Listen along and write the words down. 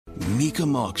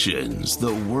Mecum Auctions,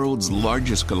 the world's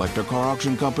largest collector car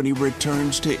auction company,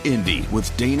 returns to Indy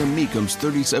with Dana Mecum's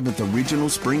 37th Original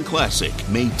Spring Classic,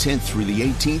 May 10th through the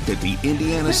 18th at the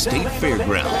Indiana State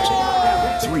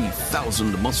Fairgrounds.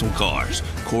 3,000 muscle cars,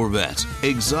 Corvettes,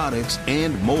 exotics,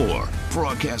 and more.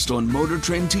 Broadcast on Motor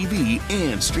Trend TV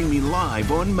and streaming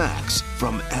live on Max.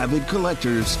 From avid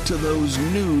collectors to those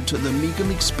new to the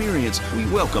Mecum experience, we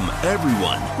welcome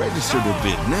everyone. Register to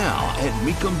bid now at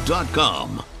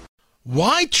Mecum.com.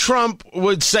 Why Trump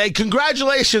would say,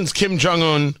 congratulations, Kim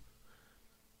Jong-un,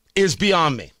 is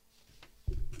beyond me.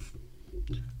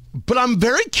 But I'm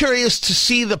very curious to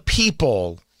see the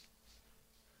people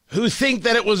who think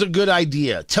that it was a good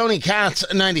idea. Tony Katz,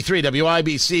 93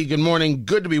 WIBC, good morning.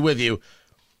 Good to be with you.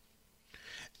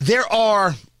 There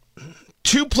are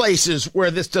two places where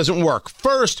this doesn't work.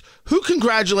 First, who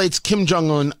congratulates Kim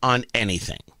Jong-un on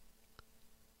anything?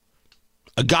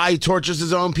 A guy who tortures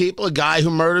his own people, a guy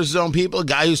who murders his own people, a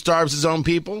guy who starves his own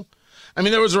people. I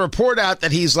mean, there was a report out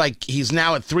that he's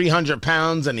now at 300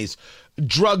 pounds and he's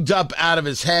drugged up out of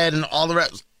his head and all the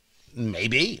rest.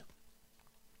 Maybe.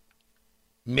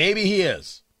 Maybe he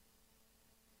is.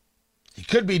 He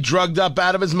could be drugged up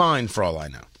out of his mind for all I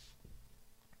know.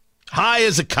 High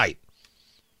as a kite.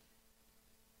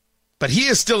 But he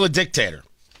is still a dictator.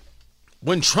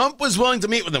 When Trump was willing to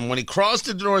meet with him, when he crossed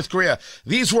into North Korea,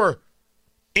 these were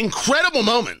incredible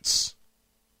moments.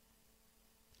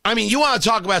 I mean, you want to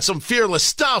talk about some fearless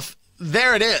stuff,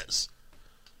 there it is.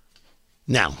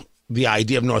 Now, the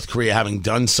idea of North Korea having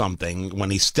done something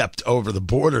when he stepped over the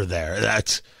border there,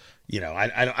 that's, you know,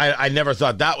 I never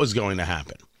thought that was going to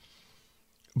happen.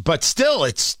 But still,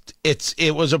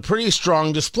 it was a pretty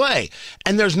strong display.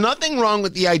 And there's nothing wrong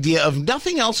with the idea of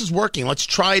nothing else is working. Let's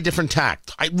try a different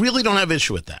tact. I really don't have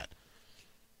issue with that.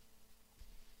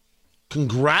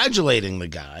 Congratulating the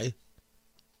guy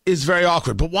is very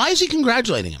awkward. But why is he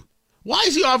congratulating him? Why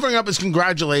is he offering up his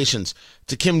congratulations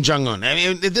to Kim Jong-un? I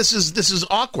mean, this is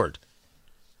awkward.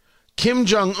 Kim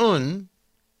Jong-un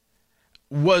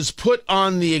was put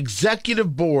on the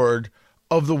executive board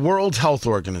of the World Health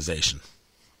Organization.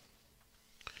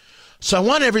 So I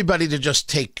want everybody to just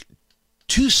take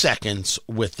 2 seconds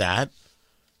with that.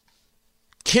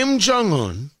 Kim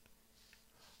Jong-un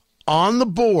on the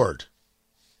board,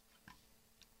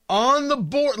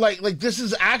 like this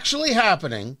is actually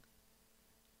happening,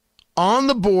 on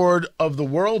the board of the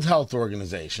World Health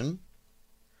Organization.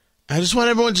 I just want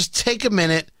everyone to just take a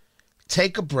minute,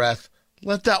 take a breath,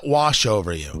 let that wash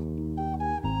over you.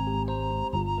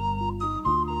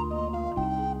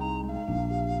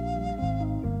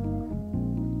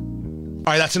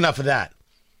 All right, that's enough of that.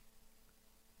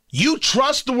 You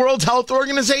trust the World Health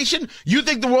Organization? You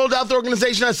think the World Health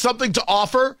Organization has something to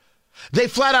offer? They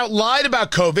flat out lied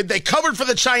about COVID. They covered for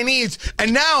the Chinese.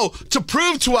 And now, to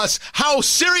prove to us how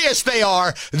serious they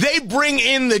are, they bring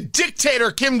in the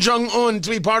dictator Kim Jong-un to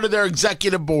be part of their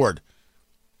executive board.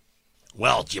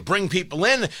 Well, you bring people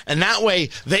in, and that way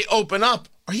they open up.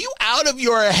 Are you out of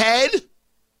your head?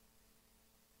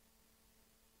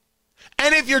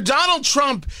 And if you're Donald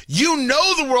Trump, you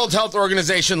know the World Health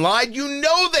Organization lied. You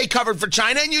know they covered for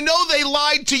China, and you know they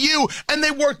lied to you, and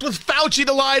they worked with Fauci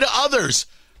to lie to others.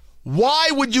 Why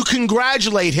would you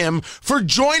congratulate him for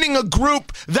joining a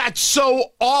group that's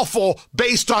so awful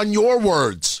based on your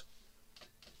words?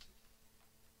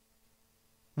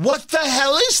 What the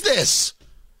hell is this?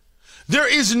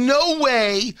 There is no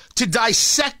way to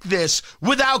dissect this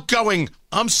without going,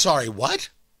 I'm sorry, what?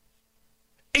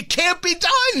 It can't be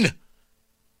done.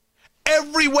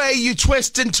 Every way you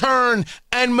twist and turn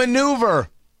and maneuver.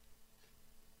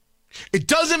 It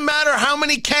doesn't matter how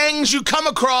many Kangs you come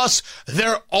across,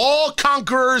 they're all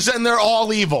conquerors and they're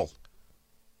all evil.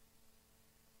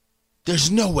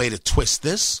 There's no way to twist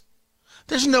this.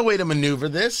 There's no way to maneuver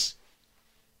this.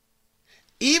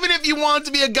 Even if you want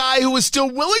to be a guy who is still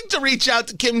willing to reach out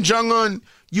to Kim Jong-un,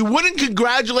 you wouldn't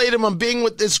congratulate him on being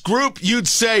with this group. You'd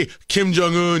say, Kim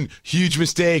Jong-un, huge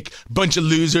mistake, bunch of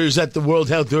losers at the World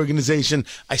Health Organization.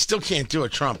 I still can't do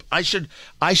it, Trump. I should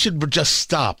just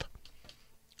stop.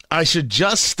 I should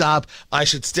just stop. I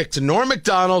should stick to Norm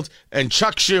Macdonald and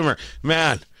Chuck Schumer.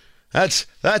 Man, that's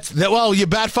well, you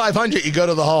bat 500, you go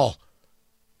to the hall.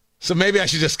 So maybe I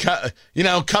should just cut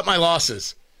my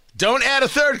losses. Don't add a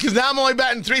third because now I'm only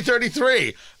batting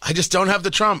 333. I just don't have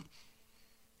the Trump.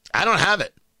 I don't have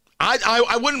it.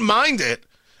 I wouldn't mind it,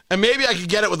 and maybe I could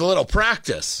get it with a little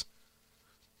practice.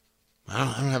 I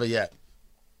don't have it yet.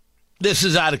 This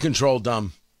is out of control,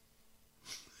 dumb.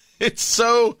 It's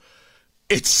so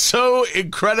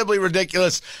incredibly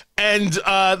ridiculous, and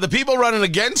the people running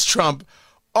against Trump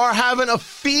are having a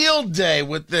field day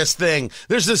with this thing.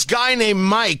 There's this guy named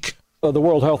Mike. The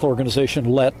World Health Organization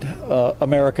let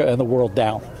America and the world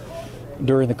down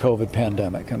during the COVID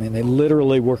pandemic. I mean, they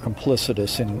literally were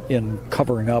complicitous in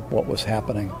covering up what was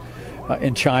happening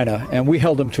in China, and we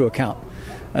held them to account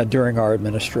during our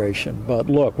administration. But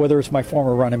look, whether it's my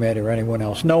former running mate or anyone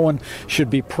else, no one should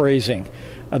be praising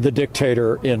the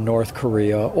dictator in North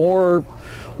Korea or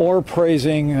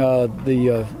praising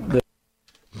the.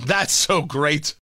 That's so great.